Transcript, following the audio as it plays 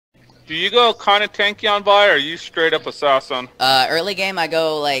Do you go kind of tanky on Vi, or are you straight up assassin? Early game I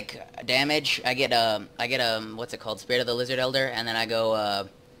go like damage. I get what's it called, Spirit of the Lizard Elder, and then I go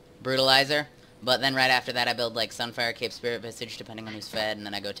brutalizer. But then right after that I build like Sunfire, Cape, Spirit Visage, depending on who's fed, and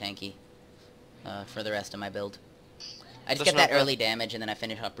then I go tanky for the rest of my build. I just get that early damage, and then I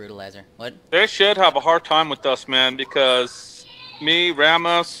finish up brutalizer. What? They should have a hard time with us, man, because me,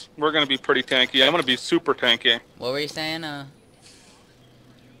 Ramos, we're gonna be pretty tanky. I'm gonna be super tanky. What were you saying,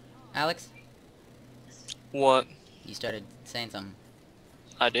 Alex? What? You started saying something.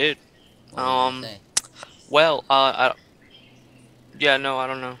 I did. What were you gonna say? Well, yeah, no, I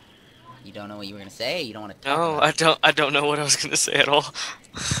don't know. You don't know what you were gonna say? You don't want to talk No, about I don't know what I was gonna say at all.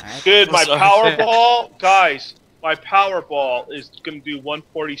 Alright. Dude, my sorry. Powerball, guys, my Powerball is gonna do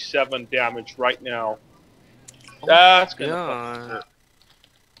 147 damage right now. That's gonna fucking hurt.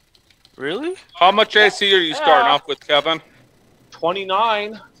 Really? How much AC are you starting off with, Kevin?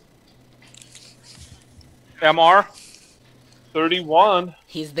 29, MR? 31.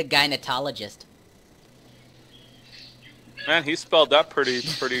 He's the gynecologist. Man, he spelled that pretty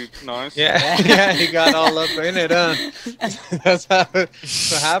nice. Yeah, yeah, he got all up in it, huh? That's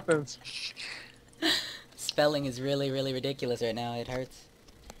what happens. Spelling is really ridiculous right now. It hurts.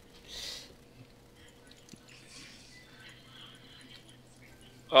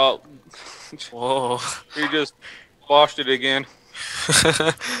 Oh, Whoa. he just washed it again.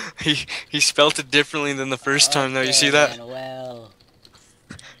 he spelled it differently than the first time though. You see that? Man, well,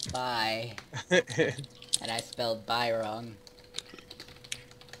 bye. And I spelled bye wrong.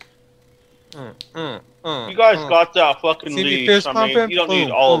 You guys got that fucking See me leash. fist I mean, pumping? you don't need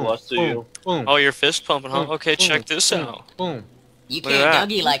Boom, all boom, of us, do boom, you? boom, Oh, you're fist pumping, huh? boom, Okay, check this boom, out. boom. You Look at can't that.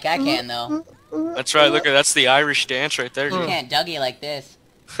 Dougie like I can though. That's right. Look at that's the Irish dance right there. You can't Dougie like this.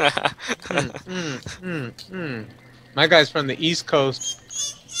 My guy's from the East Coast.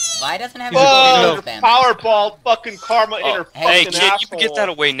 Vi doesn't have Oh, a spam. Powerball fucking karma in her Hey, fucking kid, asshole. you can get that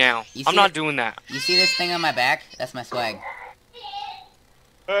away now. You I'm see not it? doing that. You see this thing on my back? That's my swag.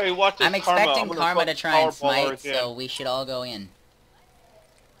 Hey, watch this I'm expecting gonna karma to fucking try and Powerball her smite, again. so we should all go in.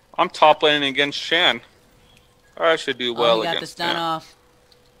 I'm top laning against Shan. I should do well Oh, he got the against stun him. off.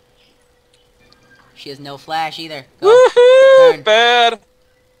 She has no flash either. Go. Woohoo! Turn. Bad.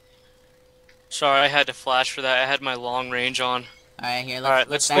 Sorry, I had to flash for that. I had my long range on. Alright, here, Alright,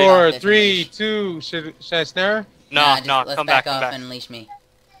 let's let's back off 4, this 3, leash. 2. Should I snare? No, just no, let's come back back, off come back. and leash me.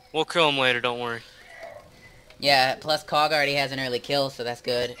 We'll kill him later. Don't worry. Yeah, plus Cog already has an early kill, so that's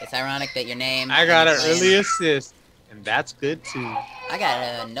good. It's ironic that your name... I got an and your early assist, and that's good too. I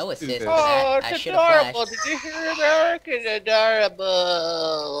got no assist for Oh, that. I it's should have adorable. flashed. Did you hear American adorable?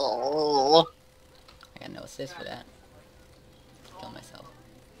 I got no assist for that. Kill myself.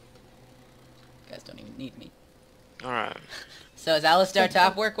 You guys don't even need me. Alright. So does Alistar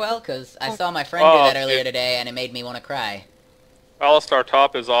top work well? Because I saw my friend do that earlier today, and it made me want to cry. Alistar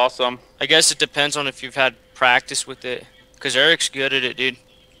top is awesome. I guess it depends on if you've had practice with it. Because Eric's good at it, dude.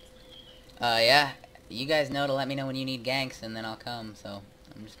 Yeah. You guys know to let me know when you need ganks, and then I'll come, so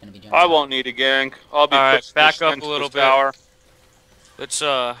I'm just gonna be jumping. I won't need a gank. I'll be Alright, pushed back up into a little the bit. tower. Let's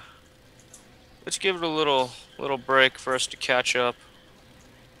give it a little break for us to catch up.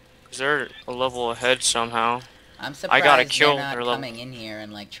 Because they're a level ahead somehow. I'm surprised gotta kill they're their not level. coming in here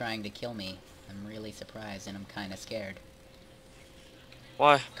and like trying to kill me. I'm really surprised, and I'm kind of scared.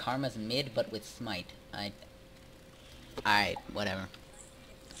 Why? Karma's mid, but with smite. Alright, whatever.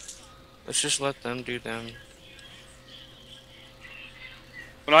 Let's just let them do them.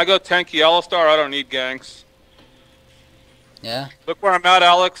 When I go tanky Alistar, I don't need ganks. Yeah? Look where I'm at,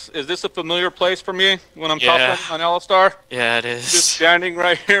 Alex. Is this a familiar place for me when I'm Yeah. top laning on Alistar? Yeah, it Just is. standing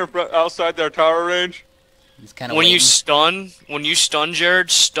right here outside their tower range. It's kind of When you stun, Jared,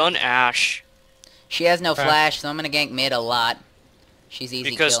 stun Ash. She has no flash, so I'm gonna gank mid a lot. She's easy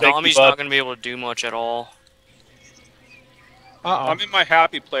Because kill. Nami's not going to be able to do much at all. Uh-oh. I'm in my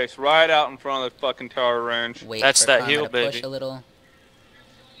happy place, right out in front of the fucking tower range. Wait That's for that Karma heal, to push baby. a little.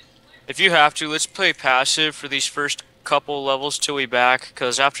 If you have to, let's play passive for these first couple levels till we back,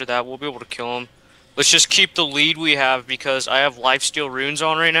 because after that we'll be able to kill him. Let's just keep the lead we have, because I have lifesteal runes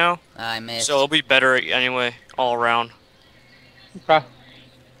on right now, I missed. so it'll be better anyway, all around. Okay.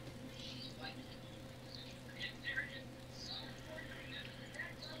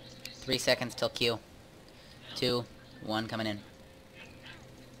 Three seconds till Q. 2, 1, coming in.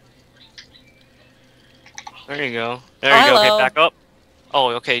 There you go. There you go. Hello. Get back up. Oh,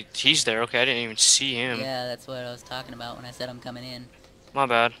 okay. He's there. Okay, I didn't even see him. Yeah, that's what I was talking about when I said I'm coming in. My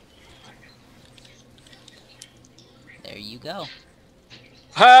bad. There you go.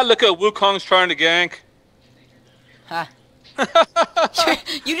 Ha! Look at Wukong's trying to gank. Ha!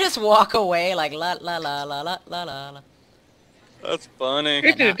 You just walk away like la la la la la la la la. That's funny.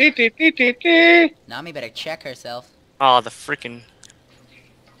 Nami better check herself. Oh, the freaking.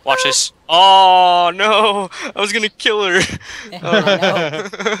 Watch this. Oh no! I was gonna kill her.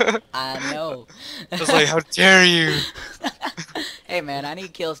 I know. I was like, how dare you? Hey man, I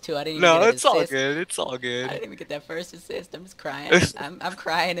need kills too. I didn't even No, get an it's all assist. good. It's all I good. didn't even get that first assist. I'm just crying. I'm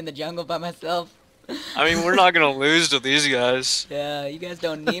crying in the jungle by myself. I mean, we're not gonna lose to these guys. Yeah, you guys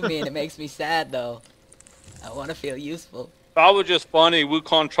don't need me, and it makes me sad though. I want to feel useful. That was just funny.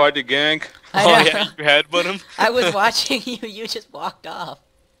 Wukong tried to gank. I Oh know. yeah, you headbutt him. I was watching you. You just walked off.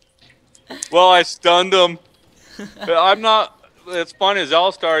 Well, I stunned him. I'm not. It's funny as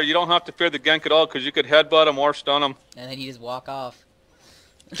Alistar. You don't have to fear the gank at all because you could headbutt him or stun him. And then you just walk off.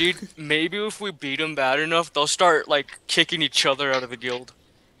 Dude, maybe if we beat them bad enough, they'll start like kicking each other out of the guild,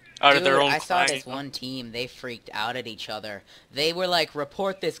 out of their Dude, own I saw clan. this one team. They freaked out at each other. They were like,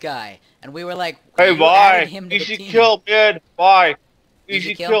 "Report this guy," and we were like, Hey, "You bye. added him to the Easy team." kill mid. Bye. Easy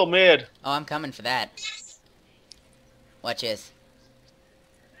Easy kill? kill mid. Oh, I'm coming for that. Watch this.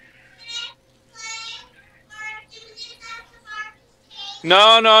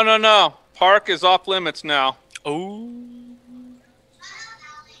 No, no, no, no. Park is off limits now. Oh.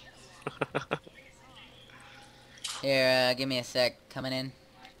 Here, give me a sec. Coming in.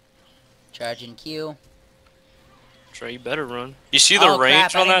 Charging Q. Trey, you better run. You see the Oh,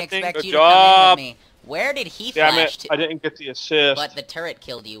 range crap, on I that didn't thing? expect Good you to come in job. with me. Where did he Damn flash it. to? I didn't get the assist. But the turret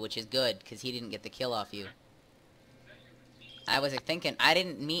killed you, which is good, because he didn't get the kill off you. I was thinking, I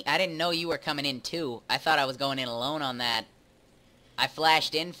didn't know you were coming in too. I thought I was going in alone on that. I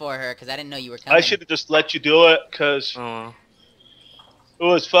flashed in for her, because I didn't know you were coming. I should have just let you do it, because Oh. it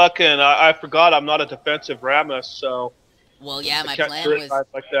was fucking... I forgot I'm not a defensive Rammus, so... Well, yeah, I my can't plan turret was... guys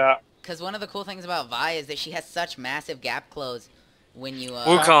like that. Because one of the cool things about Vi is that she has such massive gap close when you,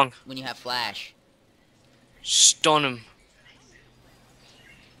 Wukong, when you have flash. stun him.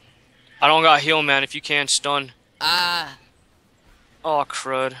 I don't got heal, man. If you can't stun. Ah, Oh,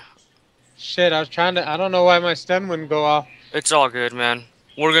 crud. Shit, I was trying to. I don't know why my stun wouldn't go off. It's all good, man.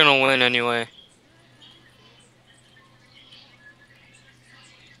 We're gonna win anyway.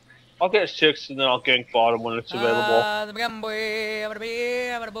 I'll get 6 and then I'll gank bottom when it's available. the Gamboy,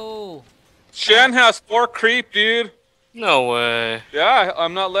 I'm gonna boo. Shen has 4 creep, dude. No way. Yeah,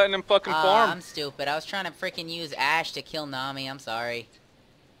 I'm not letting him fucking farm. I'm stupid. I was trying to freaking use Ash to kill Nami. I'm sorry.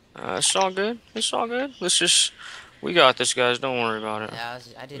 It's all good. It's all good. Let's just... We got this, guys. Don't worry about it. Yeah,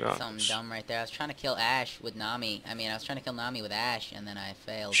 I did Yeah. something dumb right there. I was trying to kill Ash with Nami. I mean, I was trying to kill Nami with Ash, and then I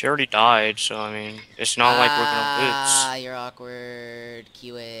failed. She already died, so, I mean, it's not like we're gonna Ah, lose. you're awkward.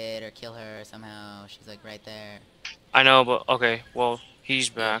 Q it or kill her somehow. She's like right there. I know, but... Okay, well, he's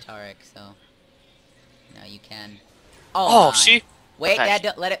back. Tarek, so... No, you can. Oh, my. see? Wait, Okay.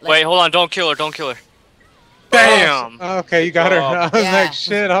 Dad, let it... Wait, hold on. Don't kill her. Don't kill her. Bam! Oh, okay, you got her. I was Yeah. like,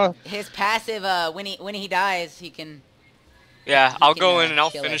 shit. Oh, His passive, when he dies, he can... Yeah, You I'll can, go in and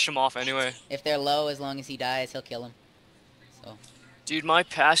I'll kill finish him off anyway. If they're low, as long as he dies, he'll kill him. So... Dude, my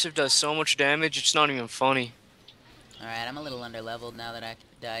passive does so much damage, it's not even funny. Alright, I'm a little under-leveled now that I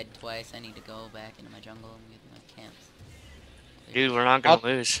died twice. I need to go back into my jungle and get my camps. Dude, we're not gonna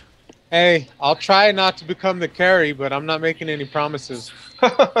lose. hey, I'll try not to become the carry, but I'm not making any promises.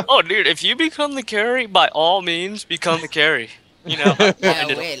 Oh, dude, if you become the carry, by all means, become the carry. You know, Yeah,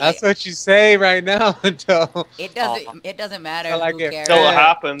 and wait, That's what you say right now until. it doesn't matter Till I who get cares. Until it Yeah.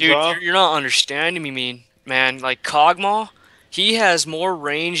 happens, dude, huh? you're not understanding me, man. Like, Kog'Maw, he has more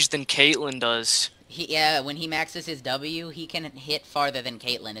range than Caitlyn does. Yeah, when he maxes his W, he can hit farther than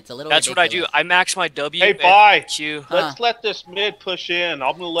Caitlyn. It's a little That's what I do. ridiculous. I max my W Hey, and bye. Q. Let's let this mid push in.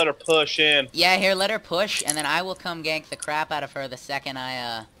 I'm gonna let her push in. Yeah, here, let her push, and then I will come gank the crap out of her the second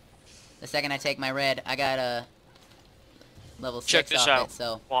I take my red. I got a level 6 Check this off out. it,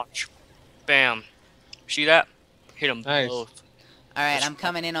 so... Watch. Bam. See that? Hit them Nice. both. Alright, I'm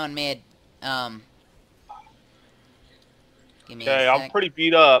coming in on mid. Give me Okay, a I'm sec. pretty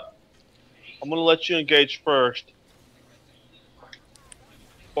beat up. I'm gonna let you engage first.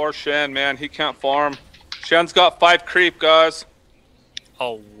 Poor Shen, man. He can't farm. Shen's got 5 creep, guys.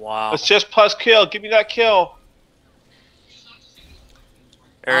 Oh, wow. Let's just plus kill. Give me that kill.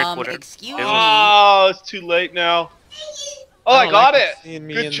 Eric, whatever. Excuse me. Oh, it's too late now. Oh, I don't got like it. seeing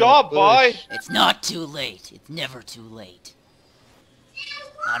me in Good the job, bush. boy. It's not too late. It's never too late.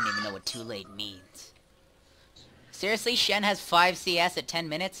 I don't even know what too late means. Seriously, Shen has 5 CS at 10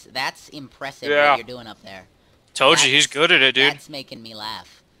 minutes? That's impressive Yeah. what you're doing up there. Told you, he's That's- good at it, dude. That's making me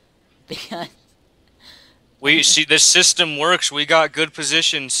laugh. Because... We see this system works. We got good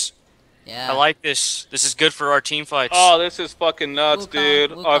positions. Yeah. I like this. This is good for our team fights. Oh, this is fucking nuts, Wukong,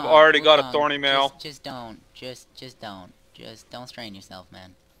 dude. Wukong, I've already got a Wukong. thorny mail. Just don't. Just don't. Just don't strain yourself,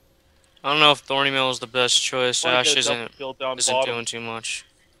 man. I don't know if Thorny Mill is the best choice. Wanna Ash get a double isn't kill down isn't bottom. doing too much.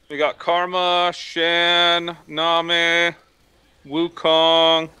 We got Karma, Shen, Name,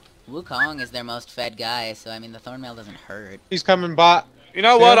 Wukong. Wukong is their most fed guy, so I mean the Thornmail doesn't hurt. He's coming bot. You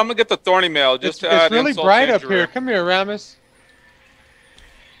know what? I'm gonna get the thorny mail just to add It's really insult bright to up injury. here. Come here, Ramus.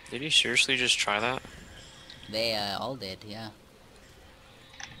 Did he seriously just try that? They all did, yeah.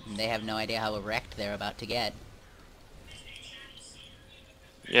 And they have no idea how erect they're about to get.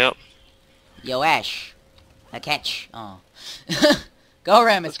 Yep. Yo, Ash. A catch. Oh. Go,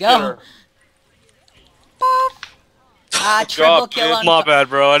 Ramus, Let's go. get her. Ah, Good triple job, kill kid. on... My bad,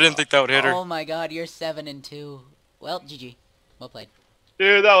 bro. I didn't think that would hit her. Oh my god, you're 7-2. Well, GG. Well played.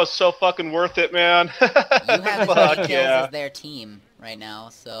 Dude, that was so fucking worth it, man. You have as many Fuck kills yeah. as their team right now,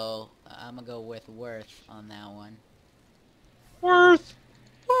 so I'm gonna go with Worth on that one. Worth.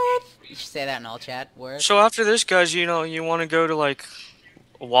 You should say that in all chat. Worth. So after this, guys, you know, you want to go to like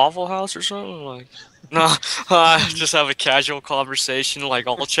a Waffle House or something? Like, no, just have a casual conversation, like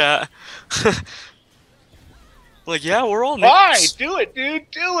all chat. Like, yeah, we're all Why? niggas. Do it, dude.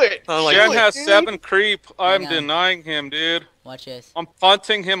 Do it. Like, Shen Do it, has dude. 7 creep. I'm Hang on. denying him, dude. Watch this. I'm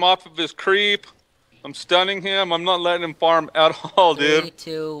punting him off of his creep. I'm stunning him. I'm not letting him farm at all, 3, dude.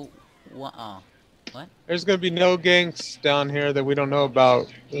 2, 1. Oh. There's gonna be no ganks down here that we don't know about.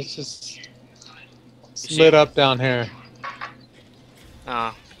 It's just lit up down here.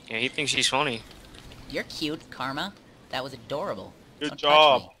 yeah, he thinks he's funny. You're cute, Karma. That was adorable. Good Don't touch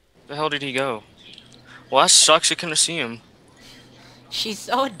job. me. The hell did he go? Well, that sucks. I couldn't see him. She's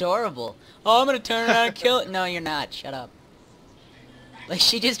so adorable. Oh, I'm gonna turn around and kill it. No, you're not. Shut up. Like,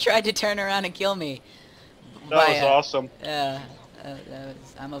 she just tried to turn around and kill me. That was awesome.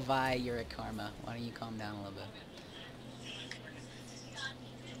 I'm a Vi, you're a Karma. Why don't you calm down a little bit?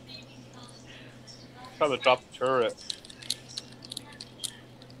 Trying to drop the turret.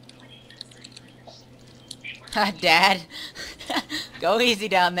 Dad, go easy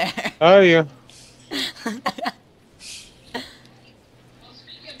down there. Oh yeah.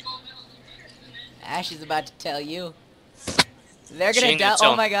 Ash is about to tell you. They're She gonna ain't die. gonna tell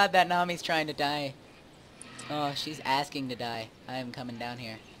Oh him. my god, that Nami's trying to die. Oh, she's asking to die. I am coming down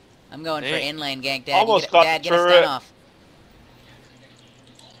here. I'm going for Hey. inlane gank. Dad, Almost you got Dad, the get a stun turret. off.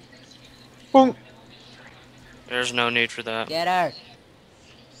 Boom. There's no need for that. Get her.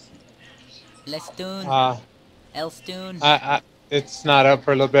 Lestoon. Elstoon. It's not up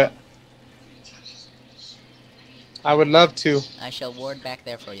for a little bit. I would love to. I shall ward back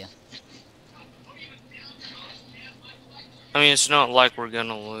there for you. I mean, it's not like we're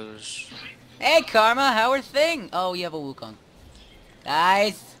gonna lose. Hey, Karma, how are things? Oh, you have a Wukong.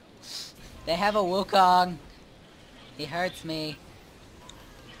 Guys, they have a Wukong. He hurts me.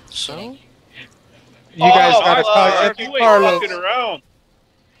 So? Kidding. You guys gotta Carlos, call you Epi ain't Carlos. fucking around.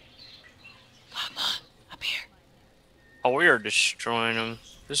 Kog'Maw, up here. Oh, we are destroying them.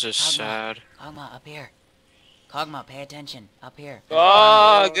 This is Kog'Maw. sad. Kog'Maw, up here. Kog'Maw, pay attention. Up here.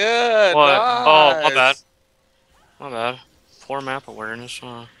 Oh, good. What? Oh, my Nice. bad. My bad. Poor map awareness.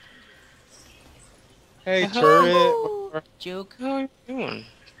 Hey, Woo! turret. Juke. How are you doing?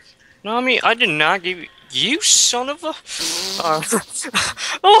 No, I mean, I did not give you... You son of a...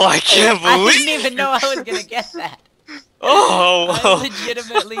 oh, I can't I believe... didn't even know I was gonna get that. Oh, I well.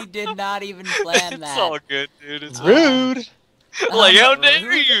 legitimately did not even plan It's that. all good, dude. It's Rude. like, how rude.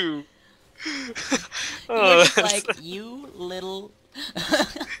 dare you? You were Oh, just like, you little...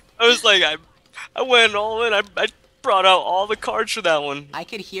 I was like, I went all in. I brought out all the cards for that one. I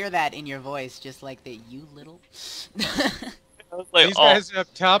could hear that in your voice, just like the you little... I was like, These oh, guys up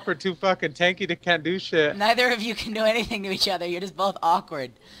top are too fucking tanky to can't do shit. Neither of you can do anything to each other. You're just both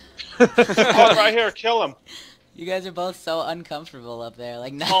awkward. Oh, right here, kill him. You guys are both so uncomfortable up there.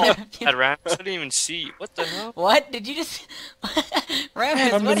 Like oh, neither of you... that rat. I didn't even see. What the hell? What? Did you just... Ramus,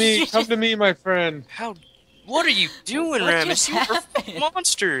 Come to what did me, you come just... to me, my friend. How? What are you doing, What Ramus? just You're a happened?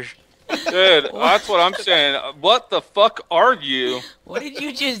 monster. Dude, that's what I'm saying. What the fuck are you? What did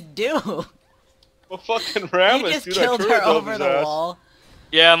you just do? Well, fucking You Ramus, just dude. killed I her turret over his the ass. wall.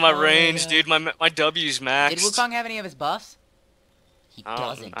 Yeah, my Oh my range, God. dude. My W's maxed. Did Wukong have any of his buffs? He I don't-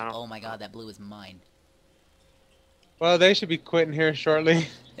 doesn't. I don't- Oh my god, that blue is mine. Well, they should be quitting here shortly.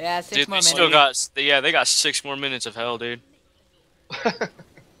 Yeah, 6 Dude, more they minutes. still got. Yeah, they got 6 more minutes of hell, dude.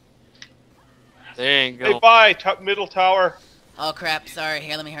 They ain't Hey, going. bye, middle tower. Oh crap, sorry.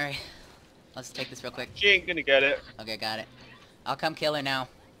 Here, let me hurry. Let's take this real quick. She ain't gonna get it. Okay, got it. I'll come kill her now.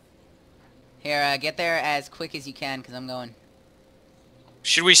 Here, get there as quick as you can, because I'm going.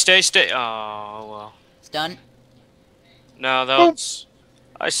 Should we stay? Oh, well. Stun. No, that was...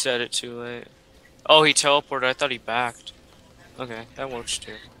 I said it too late. Oh, he teleported. I thought he backed. Okay, that works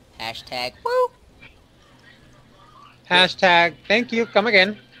too. Hashtag woo. Hashtag, thank you, come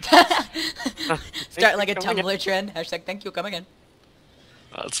again. Start like a Come again. Tumblr trend. Hashtag thank you, come again.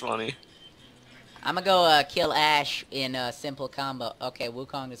 That's funny. I'm gonna go kill Ash in a simple combo. Okay,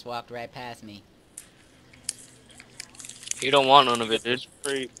 Wukong just walked right past me. You don't want none of it, dude.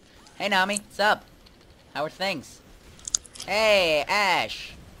 Great. Hey Nami, what's up? How are things? Hey,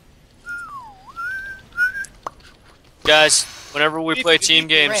 Ash. Guys, whenever we play team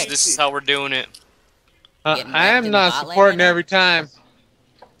games, Right. this is how we're doing it. Getting I wrecked am in not the bot lane supporting right now? every time.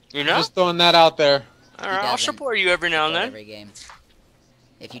 You know? Just throwing that out there. Alright, I'll doesn't. support you every now and Kill then. every game.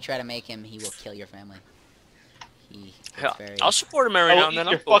 If you try to make him, he will kill your family. He Hell, is very... I'll support him every now I'll and eat then.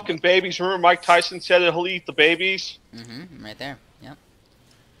 your I'm cool. fucking babies. Remember Mike Tyson said that he'll eat the babies? Mm-hmm, right there. Yep.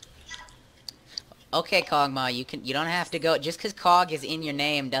 Okay, Kog'Maw, you don't have to go... Just because Cog is in your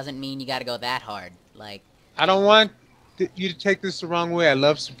name doesn't mean you gotta go that hard. Like... I don't want you to take this the wrong way. I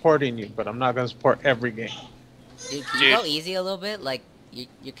love supporting you, but I'm not going to support every game. Dude, can you go easy a little bit? Like,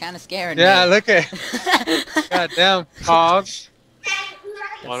 you're kind of scaring Yeah, me. look at goddamn Cog.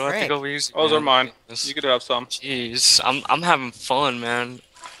 Why do I have to go easy? Those are man? mine. This- You could have some. Jeez, I'm having fun, man.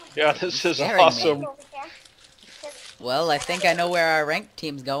 Yeah, this is Scaring me. awesome. Well, I think I know where our ranked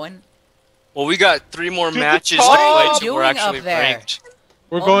team's going. Well, we got 3 more Dude, matches to what play are you till we're doing actually up there? ranked.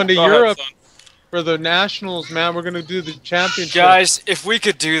 We're Oh, going to Go ahead, Europe son. for the nationals, man. We're going to do the championship. Guys, if we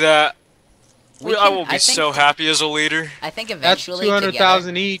could do that, We I can- will I be think- so happy as a leader. I think That's eventually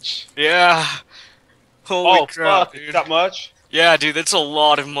 200,000 each. Yeah. Holy Oh, crap, fuck. dude. That much? Yeah, dude, that's a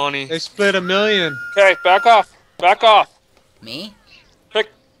lot of money. They split $1 million. Okay, back off. Back off. together. Me? Pick.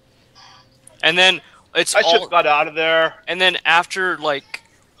 And then it's I should all. have got out of there. And then after like,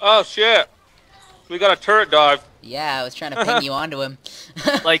 Oh shit. We got a turret dive. Yeah, I was trying to ping you onto him.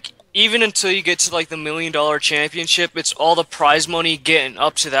 like even until you get to like the $1 million championship, it's all the prize money getting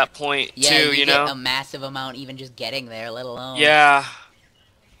up to that point Yeah, too. you You get know. a massive amount even just getting there, let alone... Yeah.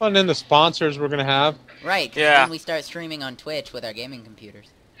 Well, and then the sponsors we're going to have. Right, 'cause Yeah. then we start streaming on Twitch with our gaming computers.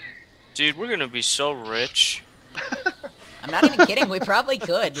 Dude, we're gonna be so rich. I'm not even kidding, we probably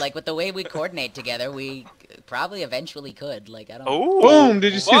could. Like, with the way we coordinate together, we probably eventually could. Like, I don't... Oh. Boom!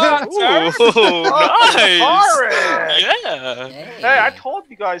 Did you see that? Ooh, nice. Alright. Yeah. Hey, I told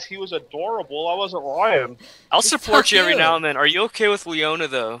you guys he was adorable. I wasn't lying. I'll It's support so you every cute. now and then. Are you okay with Leona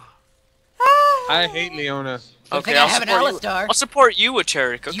though? I hate Leona. Good thing I have an support you. Alistar. I'll support you with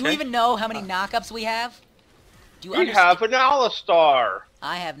Tarek, okay? Do you even know how many knockups we have? Do you We understand? have an Alistar.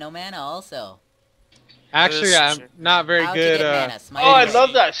 I have no mana also. Actually, This I'm shit. not very How'd you good. get mana? Smite Oh, I me.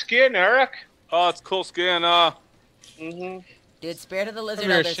 love that skin, Eric. Oh, it's cool skin. Mm-hmm. Dude, Spirit of the Lizard Come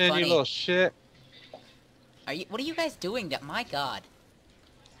here, Elder's Shin, you funny. little shit. What are you guys doing? My god.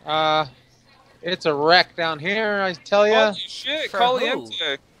 It's a wreck down here, I tell ya. Holy shit, For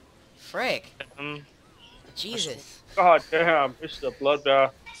Caliente. Frick. Jesus. God damn, it's the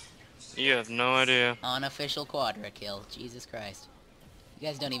bloodbath. You have no idea. Unofficial quadra kill. Jesus Christ. You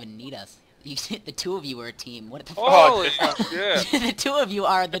guys don't even need us. The two of you are a team. What the fuck? Holy shit. The two of you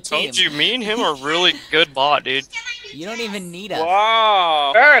are the team. Told you, me and him are really good bot, dude. You don't even need us.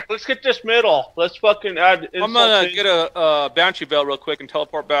 Wow. Eric, let's get this middle. Let's fucking add. I'm gonna insult get a Banshee Belt real quick and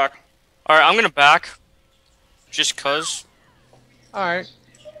teleport back. Alright, I'm gonna back. Just cause. Alright,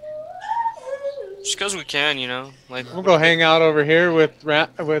 Just cause we can, you know? Like, we'll go hang out over here with Oh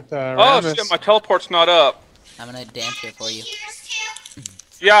Ramus. shit, my teleport's not up. I'm gonna dance here for you.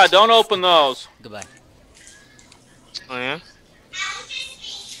 Yeah, don't open those. Goodbye. oh yeah?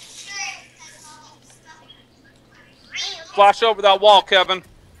 Flash over that wall, Kevin.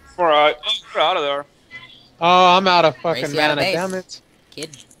 Alright. Oh, you're out of there. Oh, I'm out of fucking Race you out of mana, base. damn it.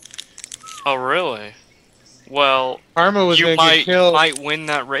 Kid. Oh, really? Well, Karma was you gonna might get killed. might win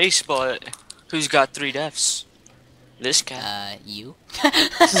that race, but who's got 3 deaths? This guy. You?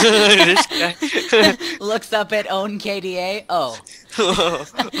 This guy. Looks up at own KDA. Oh.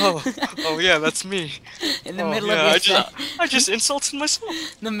 oh, yeah, that's me. In the Oh, middle yeah, of your I just insulted myself.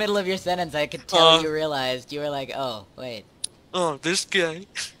 in the middle of your sentence, I could tell you realized. You were like, oh, wait. Oh, this guy.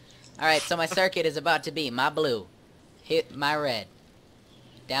 Alright, so my circuit is about to be my blue. Hit my red.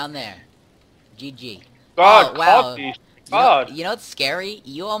 Down there. GG. God, Oh, wow. coffee. God. You know what's scary?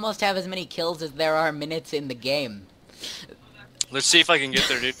 You almost have as many kills as there are minutes in the game. Let's see if I can get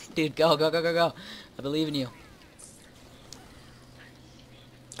there, dude. Dude, go, go, go, go, go. I believe in you.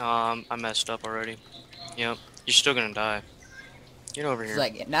 I messed up already. Yep, you're still gonna die. Get over It's here.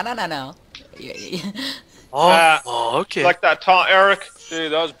 like, no, no, no, no. Okay. Like that taunt, Eric?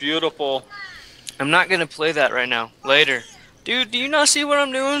 Dude, that was beautiful. I'm not gonna play that right now. Later. Dude, do you not see what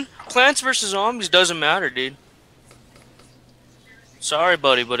I'm doing? Plants versus Zombies doesn't matter, dude. Sorry,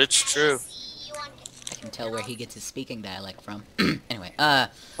 buddy, but it's true. I can tell where he gets his speaking dialect from. Anyway,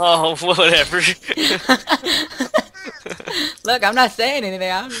 Oh, whatever. look, I'm not saying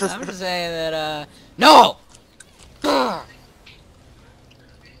anything. I'm just saying that, no!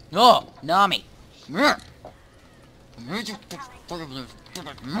 No! Nami!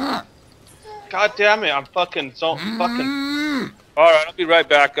 God damn it, I'm fucking fucking. Alright, I'll be right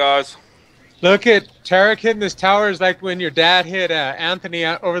back, guys. Look at Tarek hitting this tower is like when your dad hit Anthony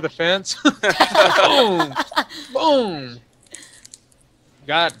over the fence. Boom! Boom!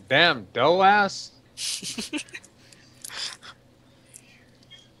 God damn dough ass.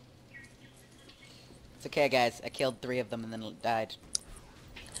 It's okay, guys. I killed 3 of them and then died.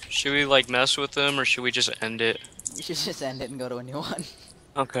 Should we, like, mess with them, or should we just end it? We should just end it and go to a new one.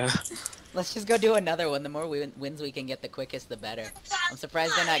 Okay. Let's just go do another one. The more wins we can get, the quickest, the better. I'm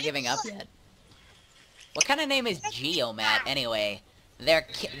surprised they're not giving up yet. What kind of name is Geomat, anyway? They're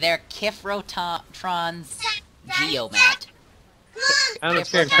Kifrotron's Geomat. Man,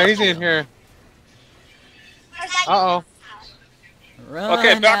 it's getting crazy in here. Uh-oh. Run,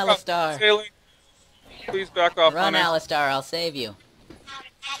 Okay, back up. Alistar. Haley. Please back off, Run, honey. Alistar. I'll save you.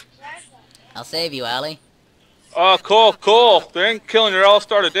 I'll save you, Allie. Oh, cool, cool. They ain't killing your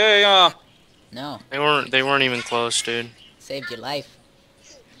all-star today, No. They weren't even close, dude. Saved your life.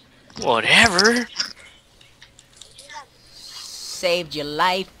 Whatever. Saved your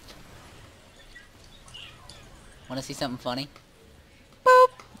life. Wanna see something funny? Boop.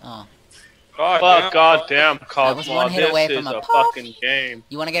 Oh. God, God damn, That was one hit away this from is a a pop. fucking game.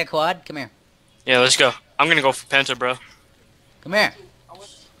 You wanna get a quad? Come here. Yeah, let's go. I'm gonna go for Penta, bro. Come here.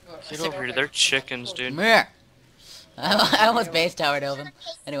 Get over here. They're chickens, dude. Come here. I almost base towered over him.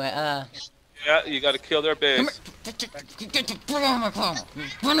 Anyway, Yeah, you gotta kill their base. He's You gonna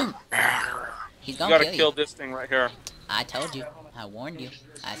gotta kill kill you. this thing right here. I told you. I warned you.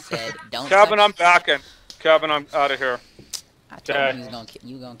 I said, don't Kevin, I'm touch. backing. Kevin, I'm out of here. I told you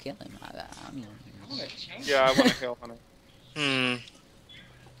you gonna kill him. Yeah, I wanna kill honey.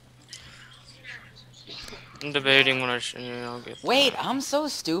 I'm debating when I should. Yeah, I'll get. Wait, I'm so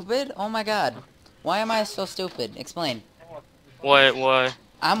stupid. Oh my god. Why am I so stupid? Explain. Why?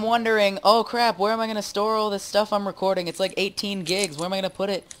 I'm wondering, oh crap, where am I gonna store all this stuff I'm recording? It's like 18 gigs. Where am I gonna put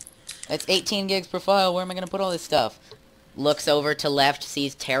it? It's 18 gigs per file. Where am I gonna put all this stuff? Looks over to left,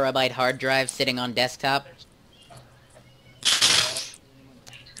 sees terabyte hard drive sitting on desktop.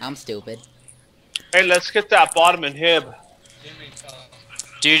 I'm stupid. Hey, let's get that bottom and hib.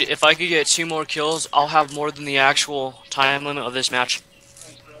 Dude, if I could get 2 more kills, I'll have more than the actual time limit of this match.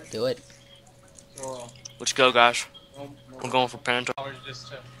 Do it. Let's go, guys. I'm going for Penta.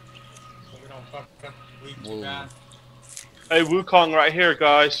 Woo. Hey, Wukong right here,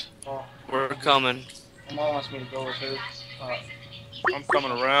 guys. We're coming. Mom wants me to go with her. I'm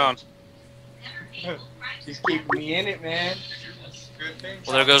coming around. She's keeping me in it, man.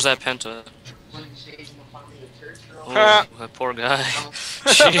 Well, there goes that Penta. Oh, Ha. that poor guy.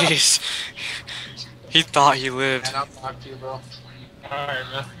 Jeez. He thought he lived. And I'll talk to you, bro. Alright,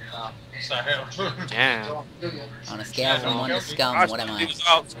 man. Sorry. Damn. On a scale from 1 to scum, what am I?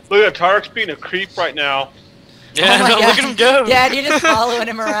 Look at Tarek's being a creep right now. Yeah, Oh my no, God. look at him go. Dad, you're just following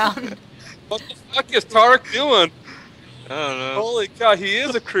him around. What the fuck is Tarek doing? I don't know. Holy cow, he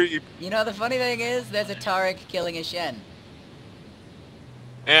is a creep. You know, the funny thing is, there's a Tarek killing a Shen.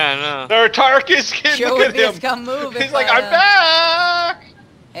 Yeah, I know. There, Tarek is kid. Sure Look would at be a him. scum move if He's like, I, I'm back.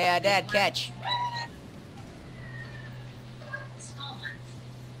 Hey, Dad, catch.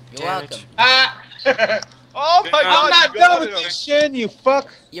 You're Damn it. welcome. Ah! Oh my I'm God! I'm not you done got with him. this shit, you fuck.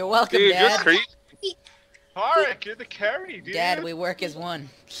 You're welcome, Dude, you're Dad. creep. Tarek, you're the carry, dude. Dad, we work as one.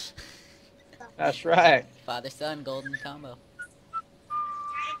 That's right. Father-son, golden combo.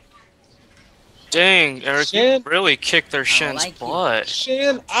 Dang, Eric, Shin? you really kicked their Shin's like you. butt.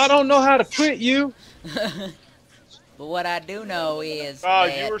 Shin, I don't know how to quit you. But what I do know is Oh,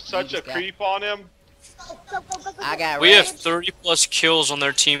 that you were such a just got- creep on him. I got We have wrecked. 30 plus kills on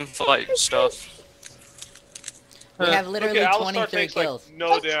their team fight stuff. We have Look literally at Alistar 23 takes kills. like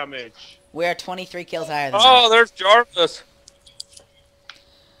no damage. We are 23 kills higher than Oh, them. there's Jarvis.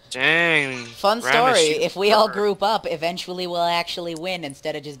 Dang. Fun Ramus, story. you If we all fucker. group up, eventually we'll actually win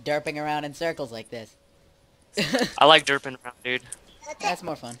instead of just derping around in circles like this. I like derping around, dude. That's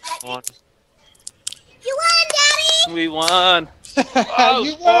more fun. One. We won.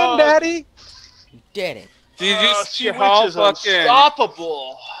 You won, Daddy. Did it. Did you see She how is fucking...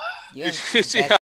 unstoppable. You Did have you the see best how